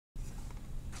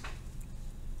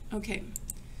Okay,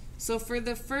 so for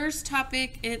the first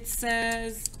topic, it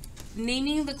says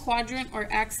naming the quadrant or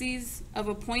axes of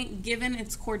a point given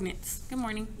its coordinates. Good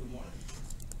morning. Good morning.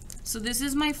 So this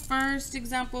is my first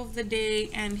example of the day,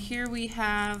 and here we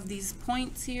have these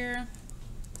points here.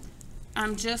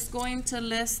 I'm just going to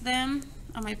list them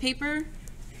on my paper.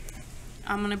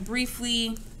 I'm going to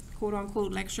briefly, quote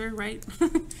unquote, lecture, right?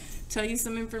 Tell you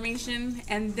some information,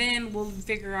 and then we'll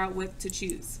figure out what to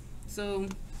choose. So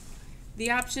the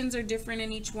options are different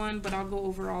in each one, but I'll go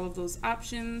over all of those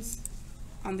options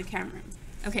on the camera.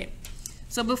 Okay,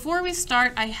 so before we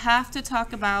start, I have to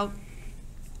talk about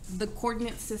the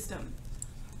coordinate system.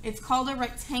 It's called a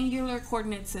rectangular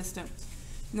coordinate system.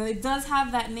 Now it does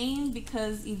have that name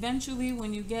because eventually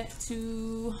when you get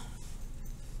to,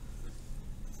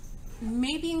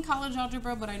 maybe in college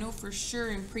algebra, but I know for sure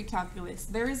in pre-calculus,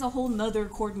 there is a whole nother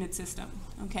coordinate system,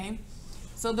 okay?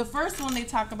 So the first one they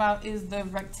talk about is the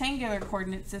rectangular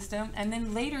coordinate system, and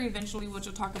then later eventually what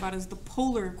you'll talk about is the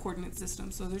polar coordinate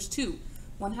system. So there's two.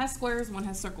 One has squares, one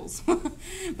has circles.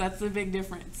 That's the big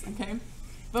difference, okay?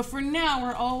 But for now,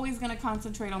 we're always going to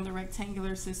concentrate on the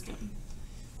rectangular system.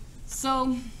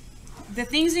 So the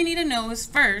things you need to know is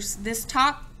first, this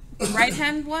top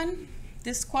right-hand one,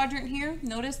 this quadrant here,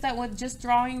 notice that with just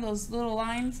drawing those little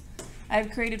lines,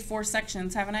 I've created 4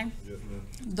 sections, haven't I? Yes, ma'am.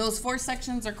 Those 4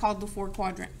 sections are called the 4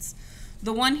 quadrants.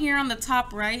 The one here on the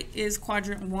top right is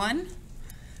quadrant 1,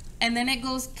 and then it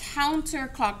goes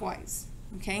counterclockwise,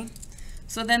 okay?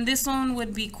 So then this one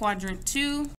would be quadrant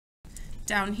 2,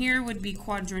 down here would be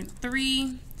quadrant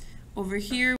 3, over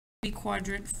here would be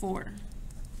quadrant 4,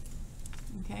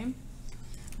 okay?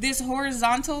 This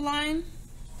horizontal line,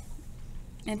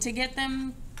 and to get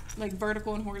them like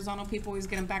vertical and horizontal, people always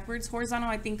get them backwards. Horizontal,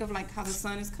 I think of like how the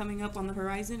sun is coming up on the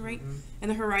horizon, right? Mm-hmm.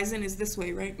 And the horizon is this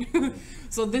way, right?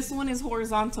 So this one is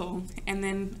horizontal, and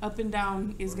then up and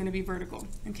down is going to be vertical,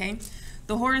 okay?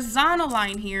 The horizontal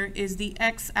line here is the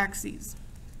x-axis.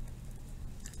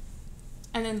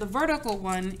 And then the vertical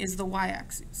one is the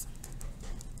y-axis.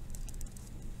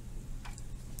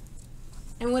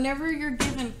 And whenever you're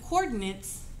given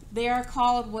coordinates, they are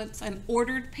called what's an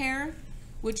ordered pair,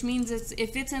 which means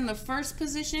if it's in the first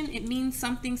position, it means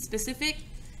something specific,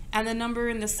 and the number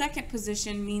in the second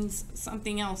position means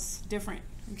something else different,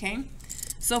 okay?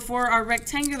 So for our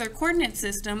rectangular coordinate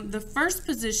system, the first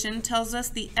position tells us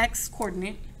the x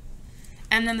coordinate,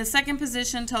 and then the second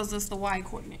position tells us the y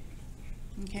coordinate,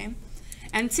 okay?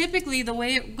 And typically the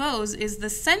way it goes is the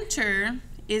center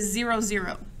is 0,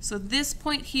 0. So this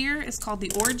point here is called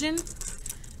the origin,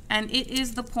 and it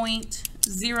is the point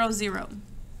 0, 0.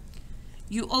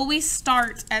 You always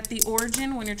start at the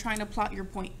origin when you're trying to plot your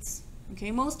points.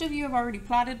 Okay, most of you have already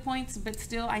plotted points, but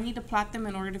still I need to plot them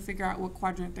in order to figure out what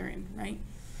quadrant they're in, right?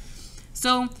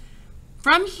 So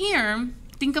from here,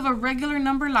 think of a regular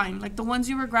number line, like the ones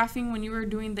you were graphing when you were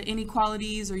doing the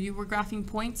inequalities or you were graphing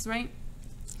points, right?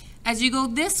 As you go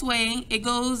this way, it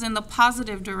goes in the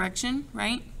positive direction,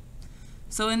 right?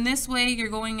 So in this way, you're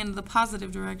going in the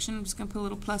positive direction. I'm just gonna put a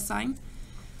little plus sign.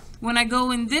 When I go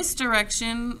in this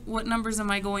direction, what numbers am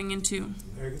I going into?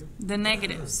 Negative. The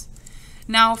negatives.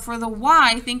 Now for the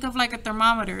y, think of like a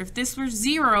thermometer. If this were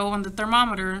 0 on the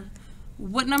thermometer,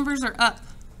 what numbers are up?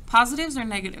 Positives or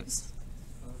negatives?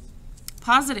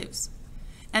 Positives.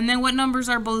 And then what numbers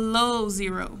are below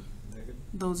 0? Negative.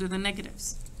 Those are the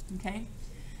negatives. Okay?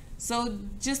 So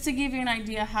just to give you an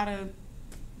idea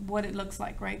what it looks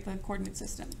like, right? The coordinate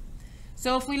system.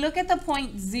 So if we look at the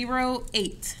point 0,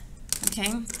 8,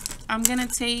 okay? I'll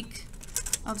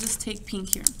just take pink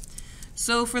here.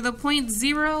 So for the point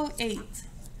 0, 8,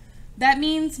 that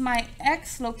means my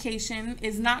x location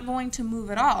is not going to move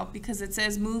at all because it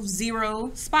says move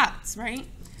 0 spots, right?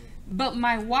 But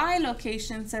my y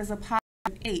location says a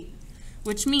positive 8,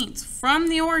 which means from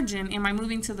the origin, am I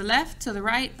moving to the left, to the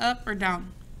right, up, or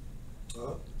down?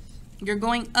 Up. You're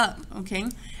going up, okay?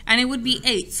 And it would be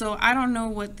 8. So I don't know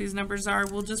what these numbers are.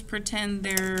 We'll just pretend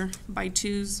they're by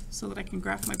 2s so that I can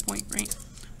graph my point,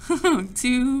 right?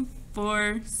 2,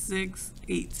 4, 6,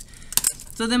 8.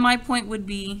 So then my point would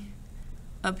be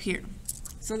up here.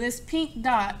 So this pink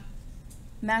dot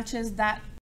matches that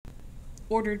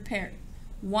ordered pair.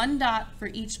 1 dot for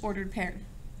each ordered pair,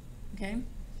 okay?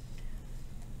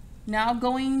 Now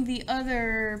going the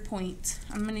other point,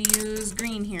 I'm going to use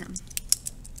green here.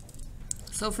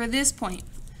 So for this point,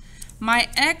 my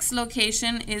x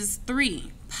location is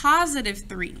 3, positive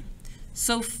 3.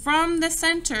 So from the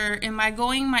center, am I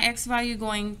going, my x value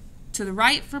going to the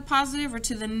right for positive or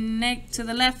to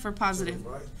the left for positive?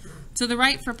 To the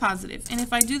right for positive. And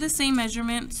if I do the same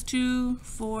measurements, 2,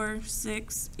 4,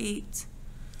 6, 8,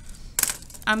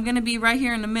 I'm going to be right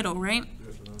here in the middle, right?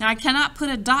 Now I cannot put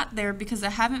a dot there because I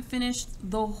haven't finished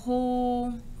the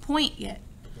whole point yet.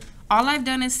 All I've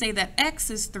done is say that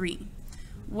x is 3.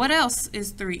 What else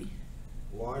is 3?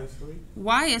 Y is 3.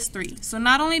 Y is 3. So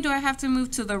not only do I have to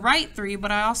move to the right 3,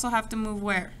 but I also have to move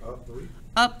where? Up 3.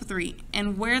 Up 3.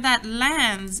 And where that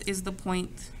lands is the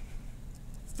point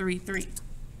 3, 3.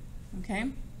 Okay?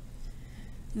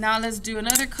 Now let's do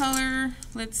another color.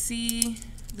 Let's see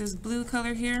this blue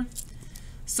color here.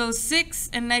 So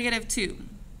 6 and negative 2.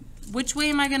 Which way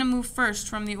am I going to move first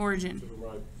from the origin? To the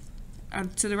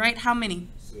right. To the right, how many?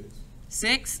 6.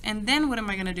 6. And then what am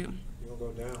I going to do? You're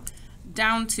going to go down.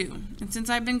 Down 2. And since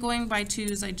I've been going by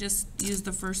 2s, I just used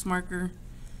the first marker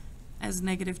as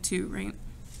negative 2, right?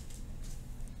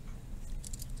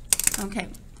 Okay.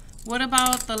 What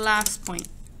about the last point?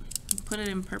 Put it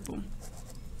in purple.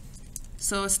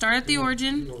 So start at the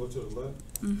origin. You're going to go to the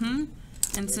left. Mm-hmm.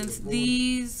 And since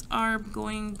these are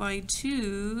going by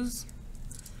 2s,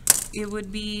 it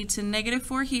would be to negative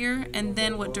 4 here, and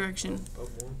then what direction?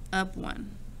 Up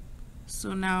 1.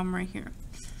 So now I'm right here.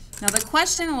 Now the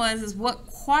question is what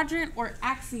quadrant or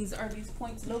axes are these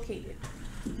points located?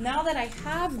 Now that I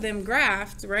have them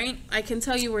graphed, right, I can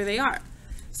tell you where they are.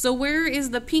 So where is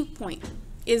the pink point?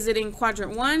 Is it in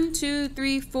quadrant 1, 2,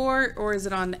 3, 4, or is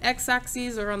it on the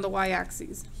x-axis or on the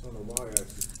y-axis? It's on the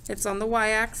y-axis. It's on the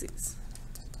y-axis.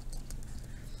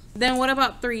 Then what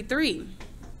about 3, 3?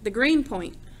 The green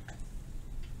point.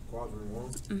 Quadrant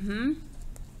 1. Mm-hmm.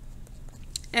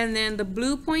 And then the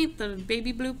blue point, the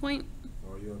baby blue point.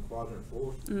 Oh, you're in quadrant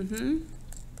 4. Mm-hmm.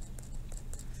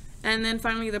 And then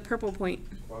finally the purple point.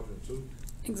 Quadrant 2.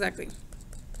 Exactly.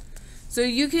 So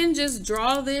you can just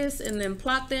draw this and then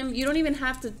plot them. You don't even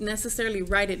have to necessarily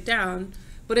write it down.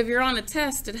 But if you're on a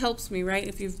test, it helps me, right?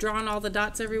 If you've drawn all the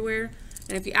dots everywhere,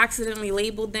 and if you accidentally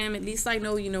labeled them, at least I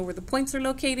know you know where the points are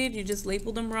located. You just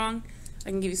labeled them wrong. I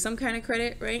can give you some kind of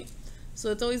credit, right? So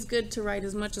it's always good to write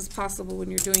as much as possible when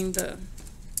you're doing the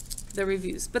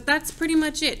reviews. But that's pretty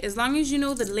much it. As long as you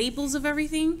know the labels of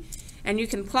everything and you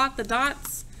can plot the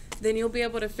dots, then you'll be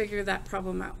able to figure that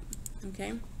problem out.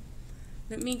 Okay?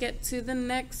 Let me get to the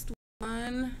next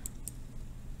one.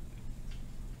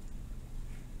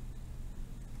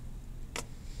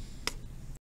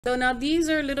 So now these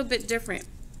are a little bit different.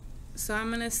 So I'm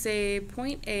going to say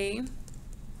point A,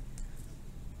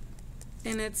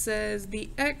 and it says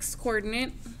the x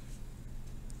coordinate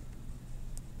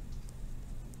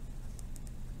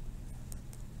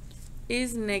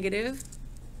is negative,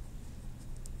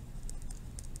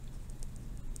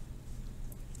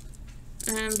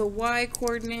 and the y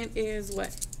coordinate is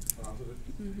what? Positive.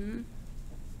 Mm-hmm.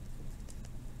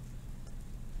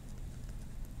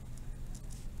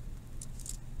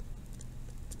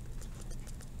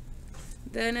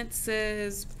 Then it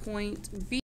says point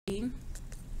B,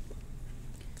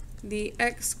 the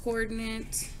x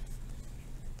coordinate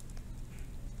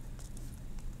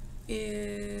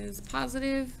is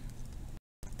positive,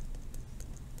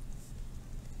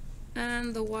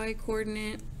 and the y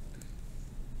coordinate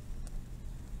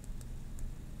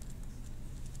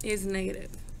is negative.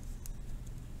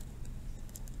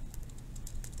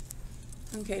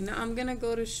 Okay, now I'm gonna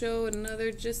go to show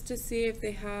another just to see if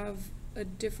they have a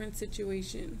different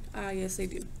situation. Ah, yes, they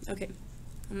do. Okay,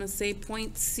 I'm gonna say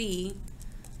point C,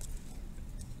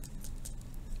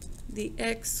 the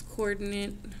x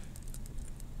coordinate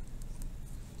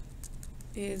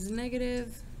is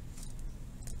negative,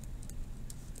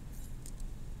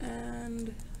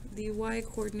 and the y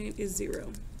coordinate is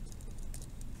 0.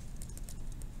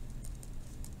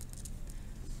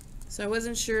 So I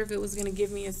wasn't sure if it was going to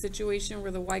give me a situation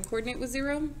where the y coordinate was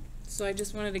 0, so I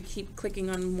just wanted to keep clicking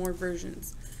on more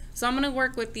versions. So I'm going to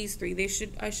work with these 3.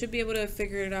 I should be able to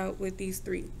figure it out with these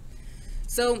 3.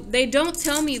 So they don't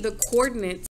tell me the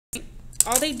coordinates.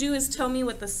 All they do is tell me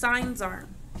what the signs are.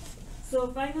 So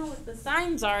if I know what the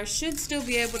signs are, I should still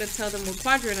be able to tell them what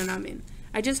quadrant I'm in.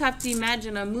 I just have to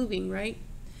imagine I'm moving, right?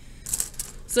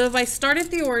 So if I start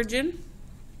at the origin,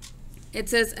 it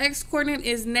says x coordinate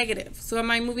is negative. So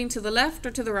am I moving to the left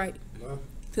or to the right? Left.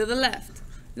 To the left.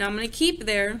 Now I'm going to keep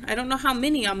there. I don't know how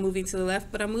many I'm moving to the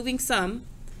left, but I'm moving some.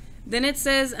 Then it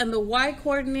says, and the y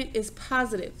coordinate is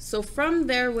positive. So from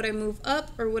there, would I move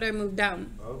up or would I move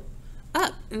down? Up.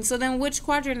 Up. And so then which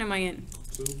quadrant am I in?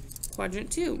 2.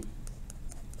 Quadrant 2.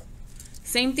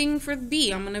 Same thing for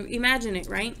B. I'm going to imagine it,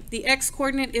 right? The x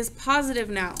coordinate is positive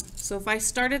now. So if I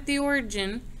start at the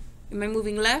origin, am I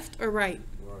moving left or right?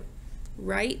 Right.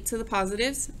 Right to the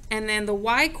positives. And then the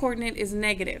y coordinate is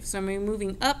negative. So am I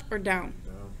moving up or down?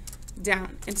 Down.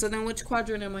 Down. And so then which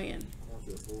quadrant am I in?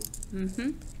 Quadrant 4.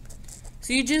 Mm-hmm.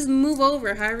 So you just move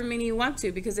over however many you want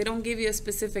to because they don't give you a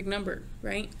specific number,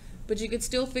 right? but you could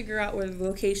still figure out where the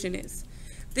location is.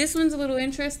 This one's a little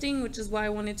interesting, which is why I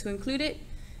wanted to include it.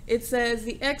 It says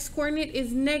the x coordinate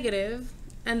is negative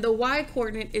and the y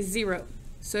coordinate is 0.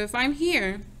 So if I'm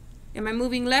here, am I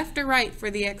moving left or right for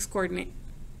the x coordinate?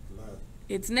 Left.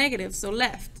 It's negative, so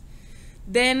left.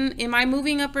 Then am I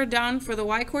moving up or down for the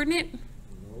y coordinate?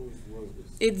 No,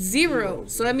 It's 0,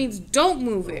 so that means don't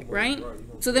move it, right?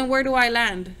 So then where do I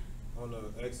land? on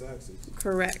the x-axis.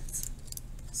 Correct.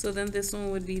 So then this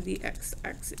one would be the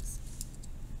x-axis.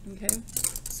 Okay,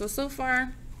 so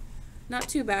far, not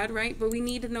too bad, right? But we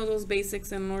need to know those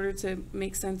basics in order to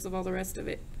make sense of all the rest of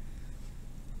it.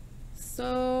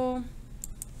 So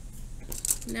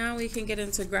now we can get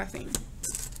into graphing.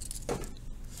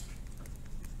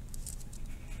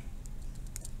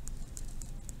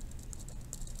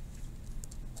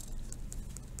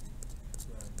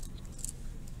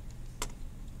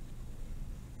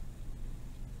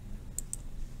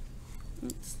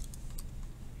 Oops.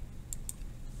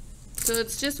 So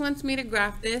it just wants me to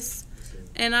graph this,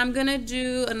 and I'm gonna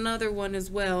do another one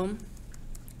as well,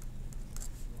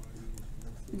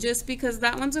 just because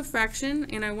that one's a fraction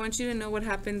and I want you to know what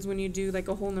happens when you do like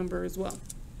a whole number as well.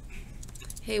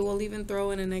 Hey, we'll even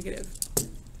throw in a negative.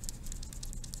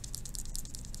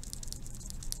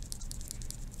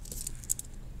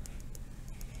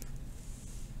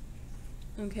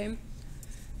 Okay,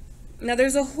 now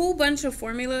there's a whole bunch of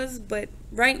formulas, but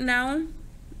right now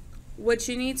what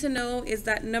you need to know is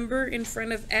that number in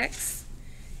front of x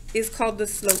is called the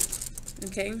slope.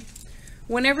 Okay,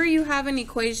 whenever you have an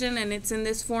equation and it's in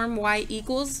this form, y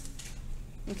equals,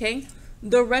 okay,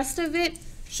 the rest of it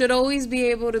should always be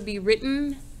able to be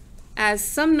written as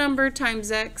some number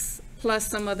times x plus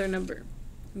some other number.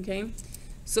 Okay,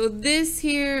 so this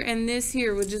here and this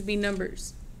here would just be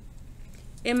numbers.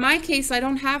 In my case, I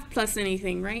don't have plus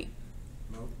anything, right?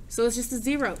 No. So it's just a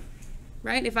 0,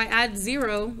 right? If I add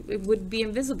 0, it would be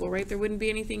invisible, right? There wouldn't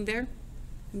be anything there.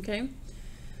 Okay,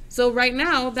 so right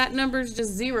now that number is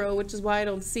just 0, which is why I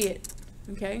don't see it.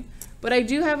 Okay, but I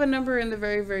do have a number in the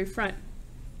very, very front.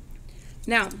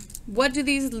 Now, what do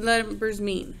these numbers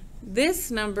mean? This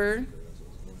number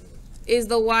is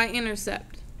the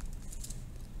y-intercept.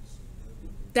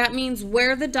 That means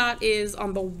where the dot is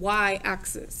on the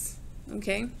y-axis.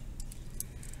 Okay,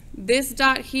 this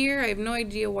dot here, I have no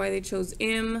idea why they chose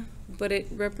M, but it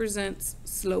represents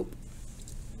slope.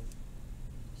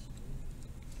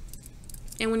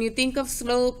 And when you think of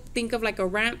slope, think of like a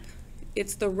ramp.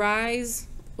 It's the rise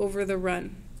over the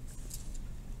run.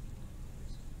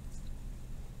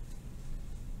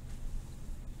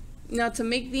 Now, to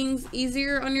make things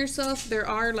easier on yourself, there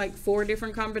are like 4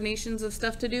 different combinations of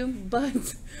stuff to do,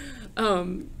 but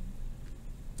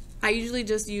I usually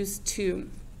just use 2,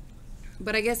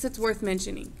 but I guess it's worth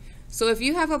mentioning. So if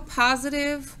you have a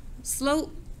positive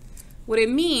slope, what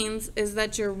it means is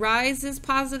that your rise is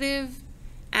positive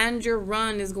and your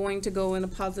run is going to go in a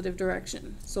positive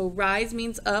direction. So rise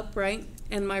means up, right?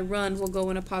 And my run will go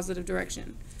in a positive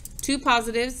direction. 2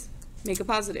 positives make a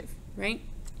positive, right?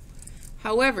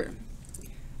 However,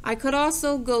 I could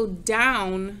also go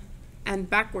down and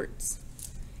backwards.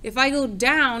 If I go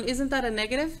down, isn't that a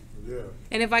negative? Yeah.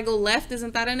 And if I go left,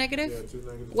 isn't that a negative? Yeah, 2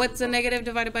 negatives. What's a negative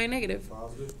divided by a negative?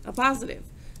 Positive. A positive.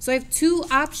 So I have 2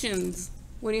 options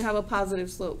when you have a positive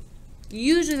slope.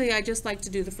 Usually I just like to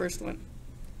do the first one.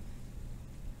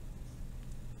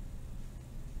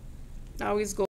 I always go